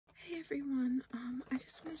everyone. I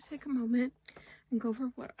just wanted to take a moment and go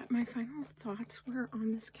over what my final thoughts were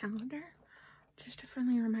on this calendar. Just a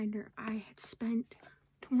friendly reminder, I had spent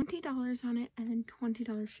 $20 on it and then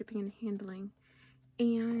 $20 shipping and handling.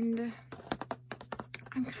 And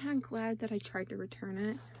I'm kind of glad that I tried to return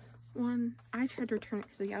it. One, I tried to return it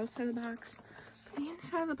because of the outside of the box. The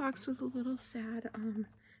inside of the box was a little sad,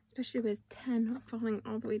 especially with 10 falling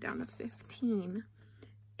all the way down to 15.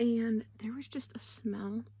 And there was just a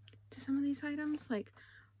smell to some of these items, like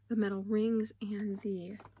the metal rings and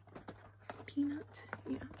the peanut,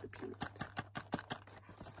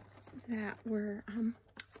 that were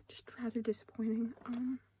just rather disappointing.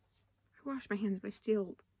 I washed my hands, but I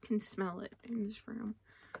still can smell it in this room.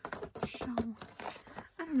 So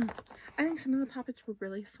I don't know. I think some of the puppets were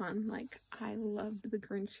really fun. Like, I loved the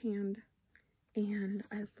Grinch hand, and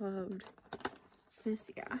I loved this,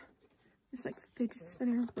 this like fidget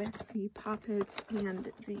spinner with the puppets and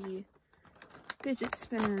the fidget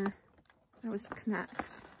spinner that was the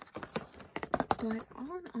Connects. But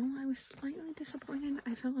all in all, I was slightly disappointed.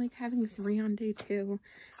 I felt like having 3 on day 2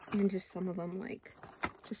 and just some of them like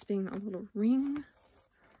just being a little ring.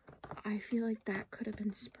 I feel like that could have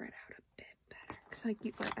been spread out a bit better. Because like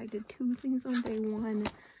I did 2 things on day 1,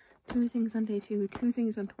 2 things on day 2, 2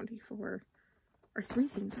 things on 24, or 3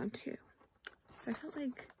 things on 2. So I felt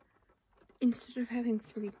like instead of having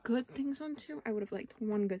 3 good things on 2, I would have liked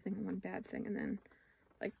 1 good thing and 1 bad thing, and then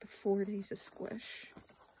like the 4 days of squish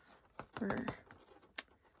were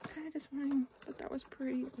kind of disappointing, but that was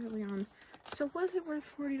pretty early on. So was it worth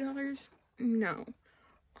 $40? No.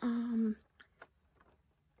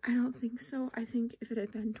 I don't think so. I think if it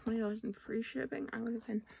had been $20 in free shipping, I would have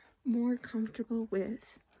been more comfortable with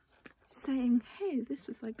saying, hey, this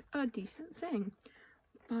was like a decent thing.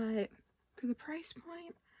 But for the price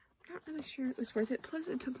point, I'm not really sure it was worth it. Plus,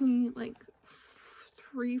 it took me like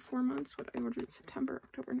 3-4 months. What I ordered September,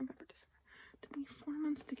 October, November, December. It took me 4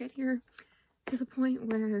 months to get here to the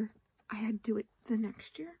point where I had to do it the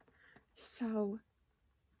next year. So,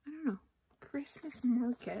 I don't know. Christmas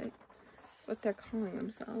market, what they're calling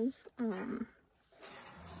themselves. Yeah, I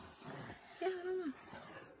don't know.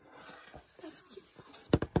 That's cute.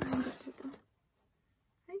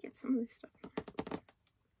 I get some of this stuff on.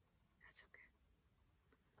 That's okay.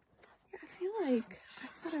 Yeah, I feel like I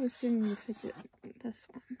thought I was getting the fidget, this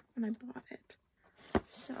one, when I bought it.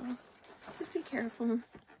 So, just be careful.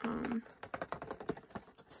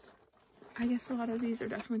 I guess a lot of these are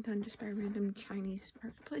definitely done just by random Chinese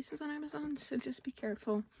marketplaces on Amazon, so just be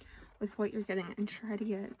careful with what you're getting and try to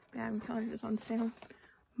get bag and colors on sale.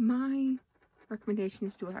 My recommendation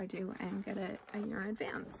is do what I do and get it a year in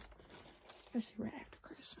advance, especially right after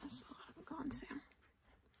Christmas. A lot of them go on sale.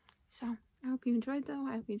 So I hope you enjoyed, though.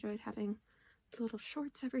 I hope you enjoyed having the little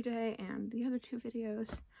shorts every day and the other 2 videos.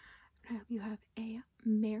 I hope you have a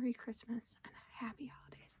Merry Christmas and a Happy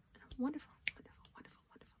Holidays and a wonderful, wonderful, wonderful,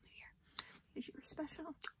 wonderful New Year. Because you are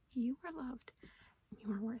special, you are loved, and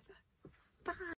you are worth it. Bye!